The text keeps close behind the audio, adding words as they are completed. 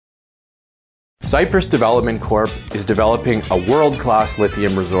Cypress Development Corp. is developing a world-class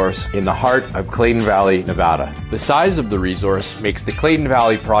lithium resource in the heart of Clayton Valley, Nevada. The size of the resource makes the Clayton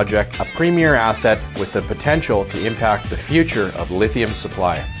Valley project a premier asset with the potential to impact the future of lithium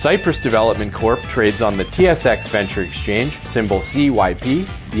supply. Cypress Development Corp. trades on the TSX Venture Exchange, symbol CYP,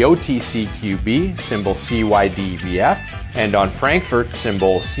 the OTCQB, symbol CYDVF, and on Frankfurt,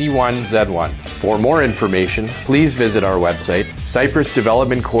 symbol C1Z1. For more information, please visit our website,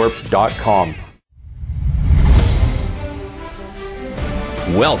 cypressdevelopmentcorp.com.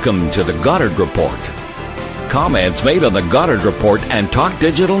 Welcome to the Goddard Report. Comments made on the Goddard Report and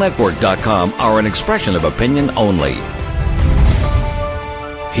TalkDigitalNetwork.com are an expression of opinion only.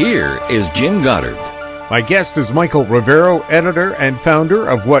 Here is Jim Goddard. My guest is Michael Rivero, editor and founder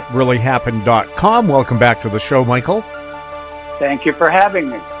of WhatReallyHappened.com. Welcome back to the show, Michael. Thank you for having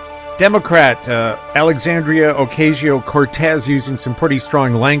me. Democrat Alexandria Ocasio-Cortez using some pretty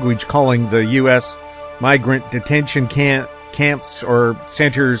strong language, calling the U.S. migrant detention camps or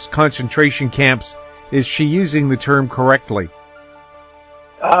centers concentration camps. Is she using the term correctly?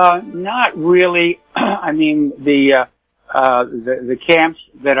 Not really. I mean, the camps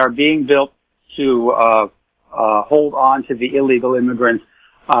that are being built to hold on to the illegal immigrants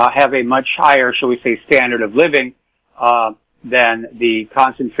have a much higher, shall we say, standard of living than the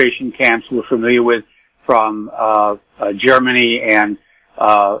concentration camps we're familiar with from Germany and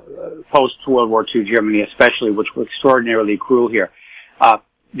post-World War II Germany especially, which were extraordinarily cruel here.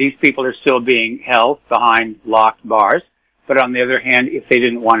 These people are still being held behind locked bars, but on the other hand, if they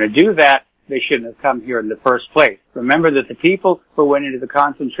didn't want to do that, they shouldn't have come here in the first place. Remember that the people who went into the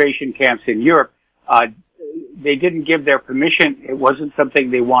concentration camps in Europe, they didn't give their permission. It wasn't something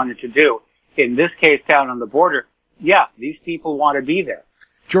they wanted to do. In this case, down on the border, yeah, these people want to be there.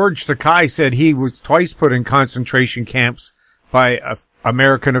 George Takei said he was twice put in concentration camps by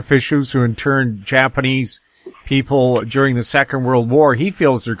American officials who in turn Japanese people during the Second World War. He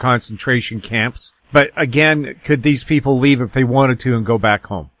feels they're concentration camps. But again, could these people leave if they wanted to and go back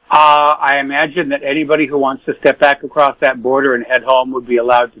home? I imagine that anybody who wants to step back across that border and head home would be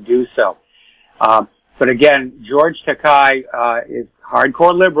allowed to do so. But again, George Takei is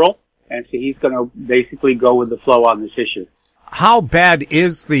hardcore liberal, and so he's going to basically go with the flow on this issue. How bad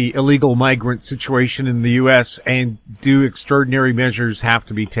is the illegal migrant situation in the U.S., and do extraordinary measures have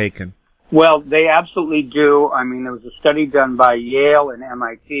to be taken? Well, they absolutely do. I mean, there was a study done by Yale and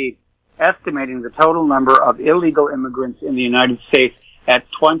MIT estimating the total number of illegal immigrants in the United States at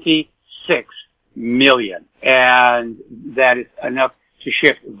 26 million. And that is enough to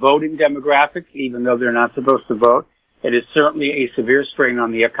shift voting demographics, even though they're not supposed to vote. It is certainly a severe strain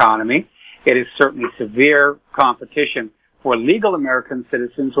on the economy. It is certainly severe competition for legal American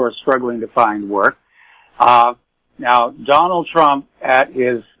citizens who are struggling to find work. Now, Donald Trump, at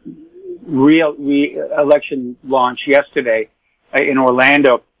his election launch yesterday in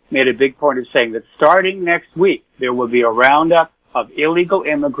Orlando, made a big point of saying that starting next week, there will be a roundup of illegal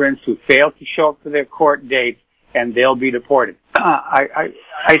immigrants who fail to show up for their court dates, and they'll be deported. I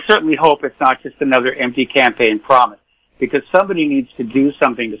certainly hope it's not just another empty campaign promise, because somebody needs to do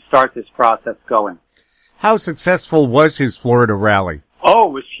something to start this process going. How successful was his Florida rally? Oh,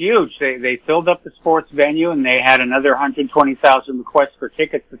 it was huge. They filled up the sports venue, and they had another 120,000 requests for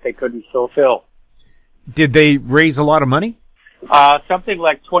tickets that they couldn't fulfill. Did they raise a lot of money? Something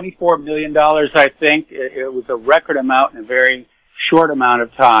like $24 million, I think. It was a record amount in a very short amount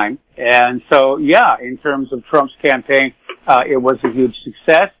of time. And so, yeah, in terms of Trump's campaign, it was a huge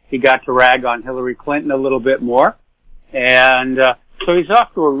success. He got to rag on Hillary Clinton a little bit more. And so he's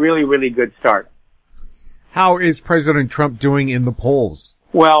off to a really, really good start. How is President Trump doing in the polls?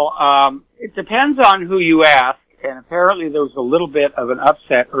 Well, it depends on who you ask. And apparently there was a little bit of an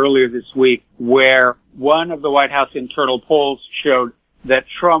upset earlier this week where one of the White House internal polls showed that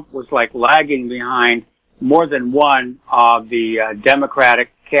Trump was like lagging behind more than one of the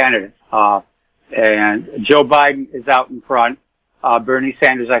Democratic candidates. And Joe Biden is out in front. Bernie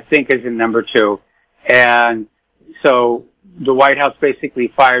Sanders, I think, is in number 2. And so the White House basically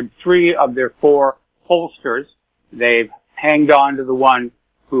fired 3 of their 4 pollsters. They've hanged on to the one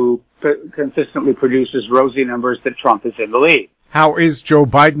who consistently produces rosy numbers that Trump is in the lead. How is Joe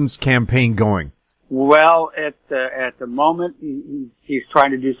Biden's campaign going? Well, at the moment, he's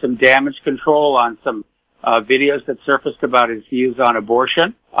trying to do some damage control on some videos that surfaced about his views on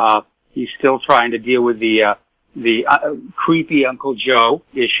abortion. He's still trying to deal with the creepy Uncle Joe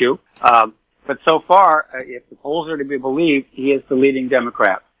issue. But so far, if the polls are to be believed, he is the leading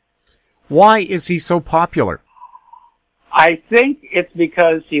Democrat. Why is he so popular? I think it's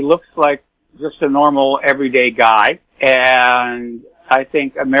because he looks like just a normal, everyday guy. And I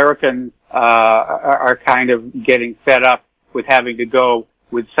think Americans are kind of getting fed up with having to go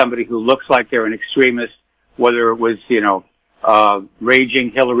with somebody who looks like they're an extremist, whether it was,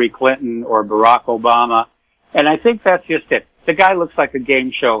 raging Hillary Clinton or Barack Obama. And I think that's just it. The guy looks like a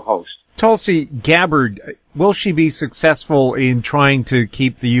game show host. Tulsi Gabbard, will she be successful in trying to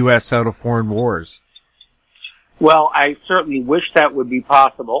keep the U.S. out of foreign wars? Well, I certainly wish that would be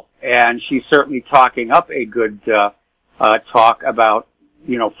possible, and she's certainly talking up a good talk about,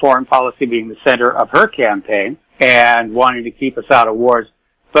 foreign policy being the center of her campaign and wanting to keep us out of wars.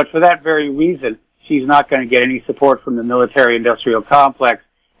 But for that very reason, she's not going to get any support from the military-industrial complex,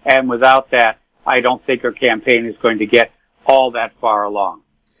 and without that, I don't think her campaign is going to get all that far along.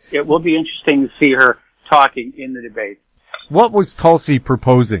 It will be interesting to see her talking in the debate. What was Tulsi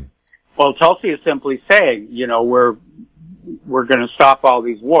proposing? Well, Tulsi is simply saying, we're going to stop all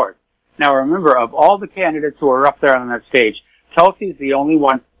these wars. Now, remember, of all the candidates who are up there on that stage, Tulsi is the only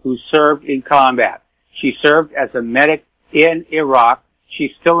one who served in combat. She served as a medic in Iraq.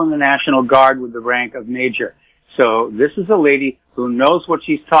 She's still in the National Guard with the rank of major. So this is a lady who knows what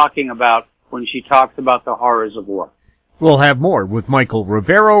she's talking about when she talks about the horrors of war. We'll have more with Michael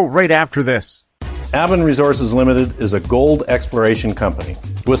Rivero right after this. Avon Resources Limited is a gold exploration company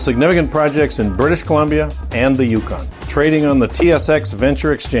with significant projects in British Columbia and the Yukon, trading on the TSX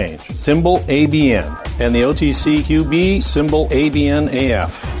Venture Exchange, symbol ABN, and the OTCQB, symbol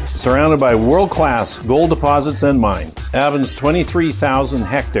ABNAF. Surrounded by world-class gold deposits and mines, Avon's 23,000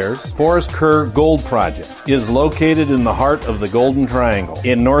 hectares Forest Kerr Gold Project is located in the heart of the Golden Triangle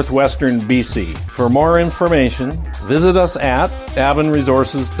in northwestern BC. For more information, visit us at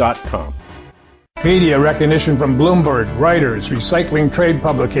avonresources.com. Media recognition from Bloomberg, Reuters, recycling trade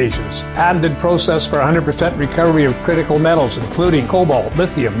publications. Patented process for 100% recovery of critical metals, including cobalt,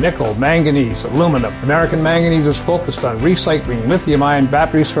 lithium, nickel, manganese, aluminum. American Manganese is focused on recycling lithium-ion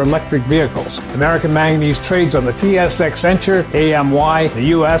batteries for electric vehicles. American Manganese trades on the TSX Venture, AMY, the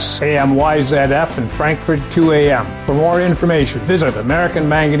US, AMYZF, and Frankfurt 2AM. For more information, visit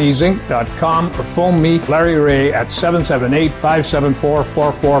AmericanManganeseInc.com or phone me, Larry Ray, at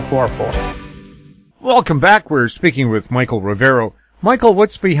 778-574-4444. Welcome back. We're speaking with Michael Rivero. Michael,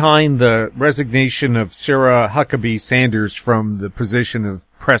 what's behind the resignation of Sarah Huckabee Sanders from the position of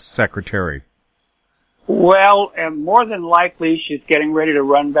press secretary? Well, and more than likely, she's getting ready to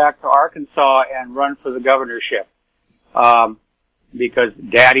run back to Arkansas and run for the governorship, because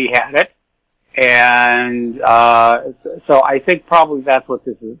Daddy had it. And so I think probably that's what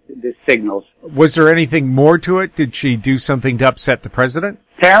this signals. Was there anything more to it? Did she do something to upset the president?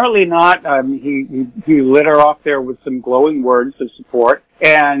 Apparently not. He lit her off there with some glowing words of support,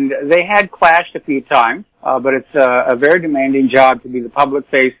 and they had clashed a few times. But it's a very demanding job to be the public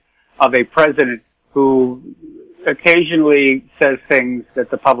face of a president who occasionally says things that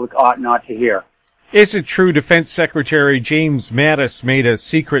the public ought not to hear. Is it true Defense Secretary James Mattis made a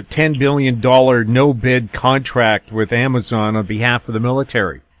secret $10 billion no-bid contract with Amazon on behalf of the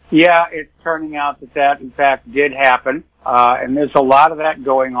military? Yeah, it's turning out that in fact did happen. And there's a lot of that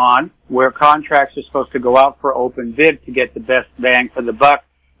going on where contracts are supposed to go out for open bid to get the best bang for the buck,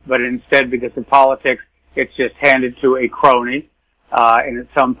 but instead, because of politics, it's just handed to a crony. And at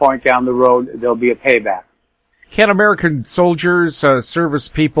some point down the road, there'll be a payback. Can American soldiers, service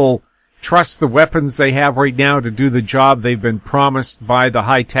people, trust the weapons they have right now to do the job they've been promised by the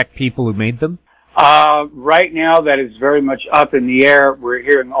high-tech people who made them? Right now, that is very much up in the air. We're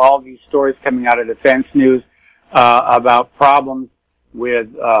hearing all these stories coming out of Defense News about problems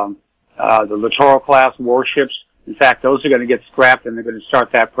with the Littoral-class warships. In fact, those are going to get scrapped, and they're going to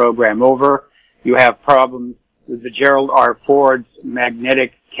start that program over. You have problems with the Gerald R. Ford's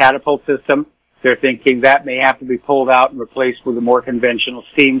magnetic catapult system. They're thinking that may have to be pulled out and replaced with a more conventional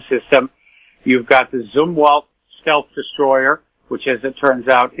steam system. You've got the Zumwalt stealth destroyer, which, as it turns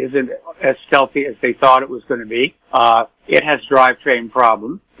out, isn't as stealthy as they thought it was going to be. It has drivetrain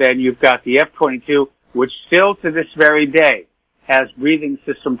problems. Then you've got the F-22, which still to this very day has breathing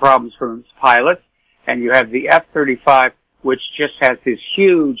system problems from its pilots. And you have the F-35, which just has this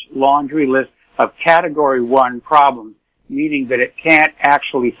huge laundry list of Category 1 problems, meaning that it can't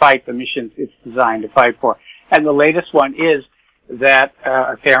actually fight the missions it's designed to fight for. And the latest one is that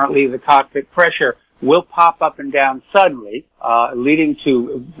apparently the cockpit pressure will pop up and down suddenly, leading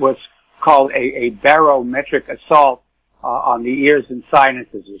to what's called a barometric assault on the ears and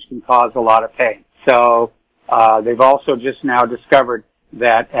sinuses, which can cause a lot of pain. So they've also just now discovered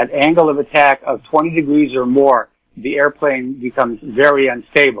that at angle of attack of 20 degrees or more, the airplane becomes very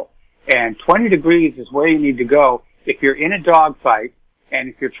unstable. And 20 degrees is where you need to go if you're in a dogfight and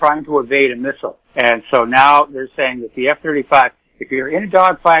if you're trying to evade a missile. And so now they're saying that the F-35 If you're in a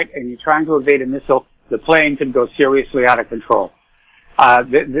dogfight and you're trying to evade a missile, the plane could go seriously out of control.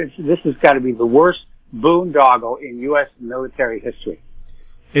 This has got to be the worst boondoggle in U.S. military history.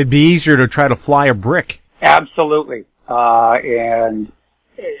 It'd be easier to try to fly a brick. Absolutely. And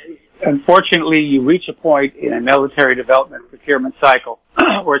unfortunately, you reach a point in a military development procurement cycle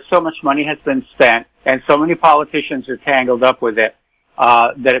where so much money has been spent and so many politicians are tangled up with it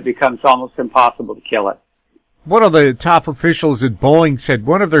that it becomes almost impossible to kill it. One of the top officials at Boeing said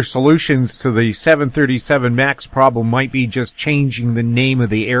one of their solutions to the 737 MAX problem might be just changing the name of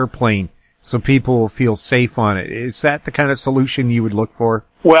the airplane so people will feel safe on it. Is that the kind of solution you would look for?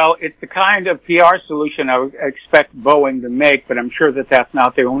 Well, it's the kind of PR solution I would expect Boeing to make, but I'm sure that that's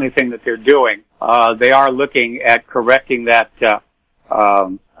not the only thing that they're doing. They are looking at correcting that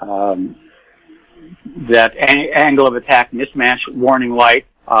angle of attack mismatch warning light,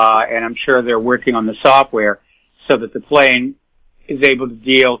 and I'm sure they're working on the software so that the plane is able to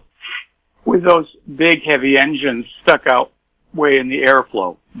deal with those big, heavy engines stuck out way in the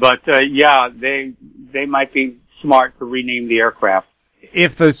airflow. But yeah, they might be smart to rename the aircraft.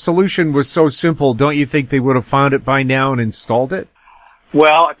 If the solution was so simple, don't you think they would have found it by now and installed it?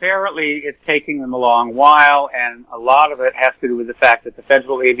 Well, apparently it's taking them a long while, and a lot of it has to do with the fact that the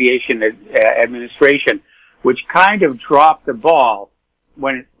Federal Aviation Administration, which kind of dropped the ball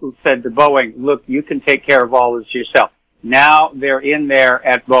when it said to Boeing, look, you can take care of all this yourself. Now they're in there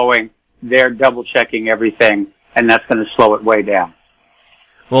at Boeing. They're double-checking everything, and that's going to slow it way down.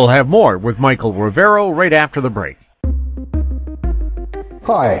 We'll have more with Michael Rivero right after the break.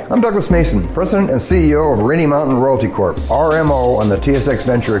 Hi, I'm Douglas Mason, President and CEO of Rainy Mountain Royalty Corp., RMO, on the TSX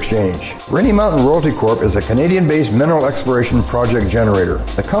Venture Exchange. Rainy Mountain Royalty Corp. is a Canadian-based mineral exploration project generator.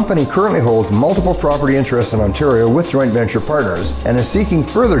 The company currently holds multiple property interests in Ontario with joint venture partners and is seeking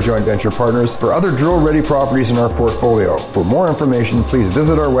further joint venture partners for other drill-ready properties in our portfolio. For more information, please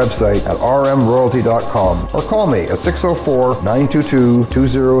visit our website at rmroyalty.com or call me at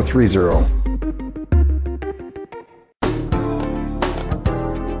 604-922-2030.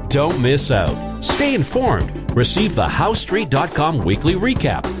 Don't miss out. Stay informed. Receive the HowStreet.com weekly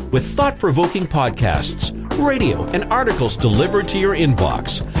recap with thought-provoking podcasts, radio, and articles delivered to your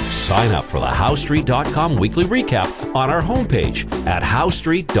inbox. Sign up for the HowStreet.com weekly recap on our homepage at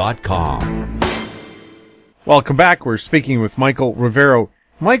HowStreet.com. Welcome back. We're speaking with Michael Rivero.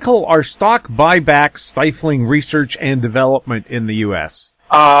 Michael, are stock buybacks stifling research and development in the U.S.?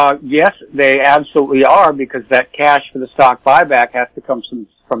 Yes, they absolutely are, because that cash for the stock buyback has to come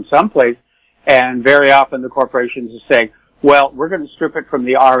from someplace, and very often the corporations are saying, well, we're going to strip it from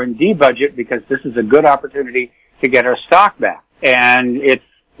the R&D budget because this is a good opportunity to get our stock back. And it's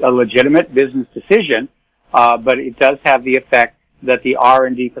a legitimate business decision, but it does have the effect that the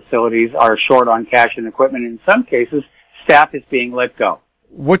R&D facilities are short on cash and equipment. In some cases, staff is being let go.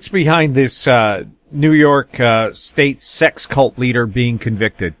 What's behind this New York state sex cult leader being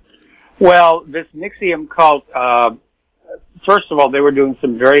convicted? Well, this NXVIM cult, first of all, they were doing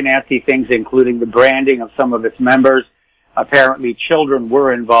some very nasty things, including the branding of some of its members. Apparently, children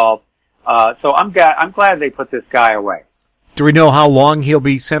were involved. So I'm glad they put this guy away. Do we know how long he'll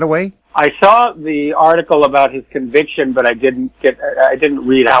be sent away? I saw the article about his conviction, but I didn't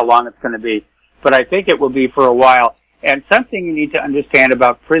read how long it's going to be. But I think it will be for a while. And something you need to understand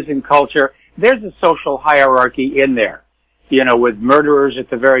about prison culture, there's a social hierarchy in there, with murderers at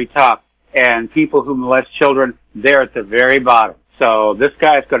the very top and people who molest children, they're at the very bottom. So this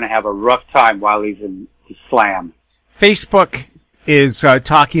guy's going to have a rough time while he's in slam. Facebook is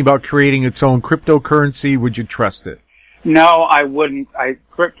talking about creating its own cryptocurrency. Would you trust it? No, I wouldn't.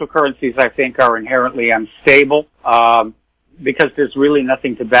 Cryptocurrencies, I think, are inherently unstable because there's really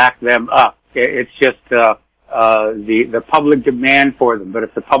nothing to back them up. It's just the public demand for them. But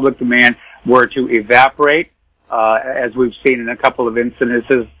if the public demand were to evaporate, as we've seen in a couple of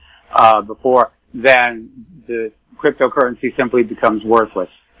incidences before, then the cryptocurrency simply becomes worthless.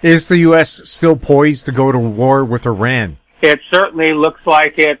 Is the U.S. still poised to go to war with Iran? It certainly looks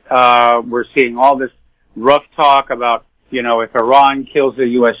like it. We're seeing all this rough talk about, if Iran kills a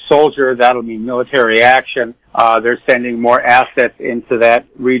U.S. soldier, that'll mean military action. They're sending more assets into that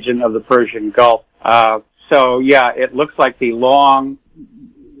region of the Persian Gulf. So, yeah, it looks like the long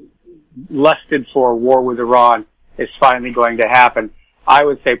lusted for war with Iran is finally going to happen. I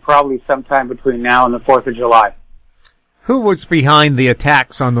would say probably sometime between now and the 4th of July. Who was behind the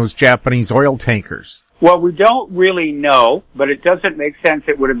attacks on those Japanese oil tankers? Well, we don't really know, but it doesn't make sense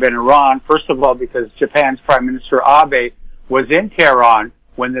it would have been Iran. First of all, because Japan's Prime Minister Abe was in Tehran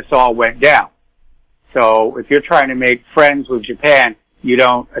when this all went down. So if you're trying to make friends with Japan, you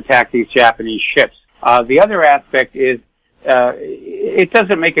don't attack these Japanese ships. The other aspect is it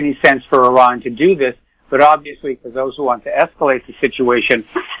doesn't make any sense for Iran to do this, but obviously for those who want to escalate the situation,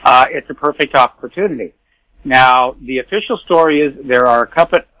 it's a perfect opportunity. Now, the official story is there are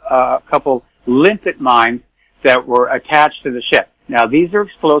a couple limpet mines that were attached to the ship. Now, these are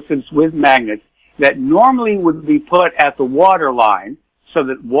explosives with magnets that normally would be put at the water line so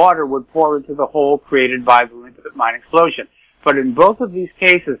that water would pour into the hole created by the limpet mine explosion. But in both of these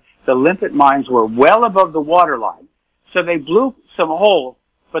cases, the limpet mines were well above the water line. So they blew some holes,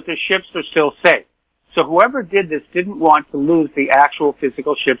 but the ships are still safe. So whoever did this didn't want to lose the actual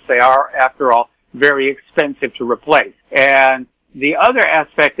physical ships. They are, after all, very expensive to replace. And the other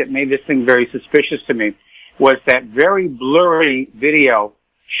aspect that made this thing very suspicious to me was that very blurry video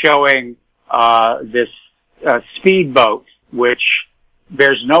showing this speedboat, which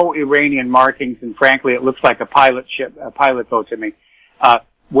bears no Iranian markings, and frankly, it looks like a pilot boat to me,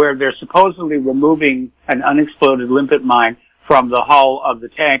 where they're supposedly removing an unexploded limpet mine from the hull of the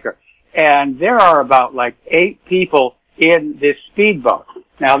tanker. And there are about 8 people in this speedboat.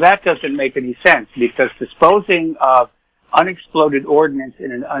 Now, that doesn't make any sense because disposing of unexploded ordnance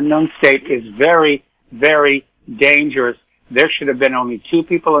in an unknown state is very, very dangerous. There should have been only 2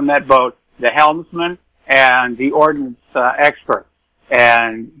 people in that boat, the helmsman and the ordnance expert,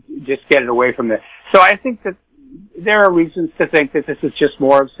 and just get it away from there. So I think that there are reasons to think that this is just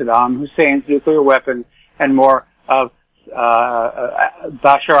more of Saddam Hussein's nuclear weapons and more of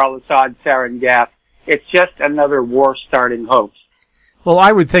Bashar al-Assad's sarin gas. It's just another war-starting hoax. Well,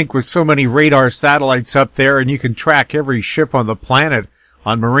 I would think with so many radar satellites up there and you can track every ship on the planet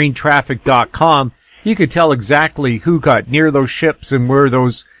on marinetraffic.com, you could tell exactly who got near those ships and where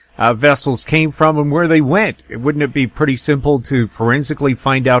those vessels came from and where they went. Wouldn't it be pretty simple to forensically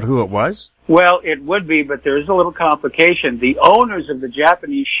find out who it was? Well, it would be, but there's a little complication. The owners of the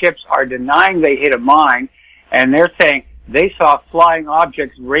Japanese ships are denying they hit a mine, and they're saying they saw flying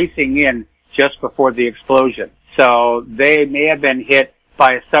objects racing in just before the explosion. So they may have been hit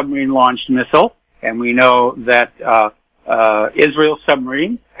by a submarine-launched missile, and we know that Israel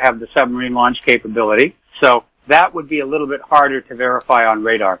submarines have the submarine launch capability. So that would be a little bit harder to verify on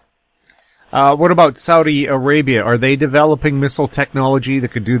radar. What about Saudi Arabia? Are they developing missile technology that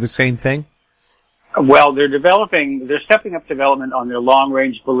could do the same thing? Well, they're stepping up development on their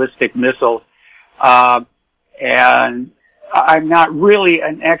long-range ballistic missiles. And I'm not really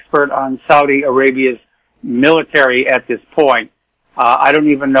an expert on Saudi Arabia's military at this point. I don't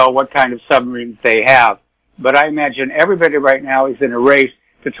even know what kind of submarines they have. But I imagine everybody right now is in a race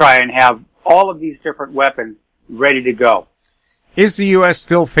to try and have all of these different weapons ready to go. Is the U.S.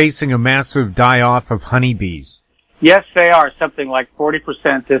 still facing a massive die-off of honeybees? Yes, they are. Something like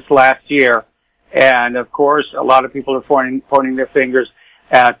 40% this last year. And, of course, a lot of people are pointing their fingers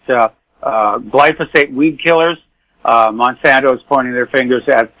at glyphosate weed killers. Monsanto is pointing their fingers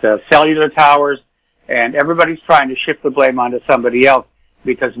at cellular towers. And everybody's trying to shift the blame onto somebody else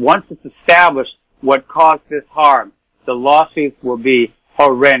because once it's established what caused this harm, the lawsuits will be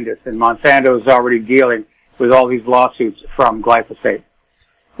horrendous. And Monsanto is already dealing with all these lawsuits from glyphosate.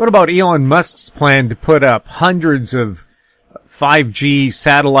 What about Elon Musk's plan to put up hundreds of 5G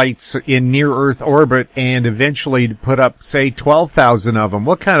satellites in near-Earth orbit and eventually to put up, say, 12,000 of them?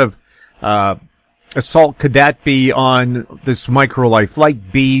 What kind of assault could that be on this microlife,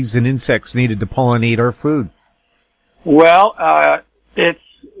 like bees and insects needed to pollinate our food? Well, it's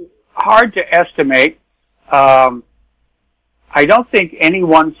hard to estimate. I don't think any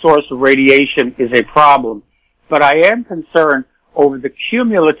one source of radiation is a problem, but I am concerned over the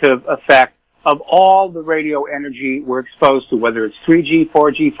cumulative effect of all the radio energy we're exposed to, whether it's 3G,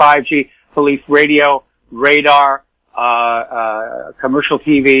 4G, 5G, police radio, radar, commercial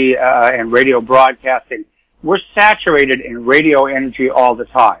TV, and radio broadcasting. We're saturated in radio energy all the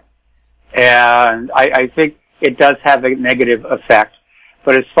time. And I think it does have a negative effect.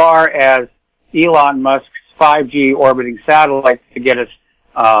 But as far as Elon Musk's 5G orbiting satellites to get us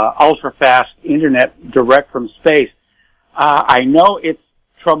ultra-fast internet direct from space, I know it's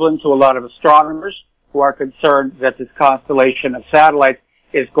troubling to a lot of astronomers who are concerned that this constellation of satellites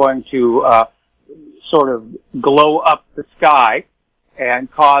is going to sort of glow up the sky and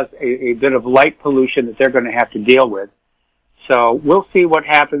cause a bit of light pollution that they're going to have to deal with. So we'll see what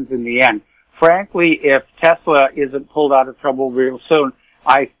happens in the end. Frankly, if Tesla isn't pulled out of trouble real soon,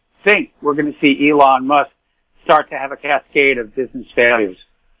 I think we're going to see Elon Musk start to have a cascade of business failures.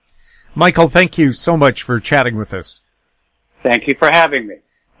 Michael, thank you so much for chatting with us. Thank you for having me.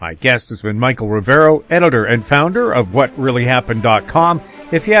 My guest has been Michael Rivero, editor and founder of WhatReallyHappened.com.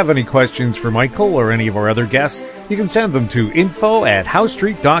 If you have any questions for Michael or any of our other guests, you can send them to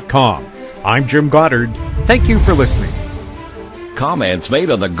info@howstreet.com. I'm Jim Goddard. Thank you for listening. Comments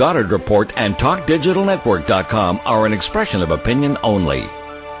made on the Goddard Report and TalkDigitalNetwork.com are an expression of opinion only.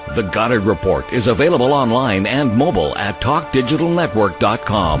 The Goddard Report is available online and mobile at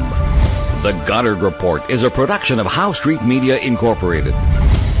TalkDigitalNetwork.com. The Goddard Report is a production of Howe Street Media Incorporated.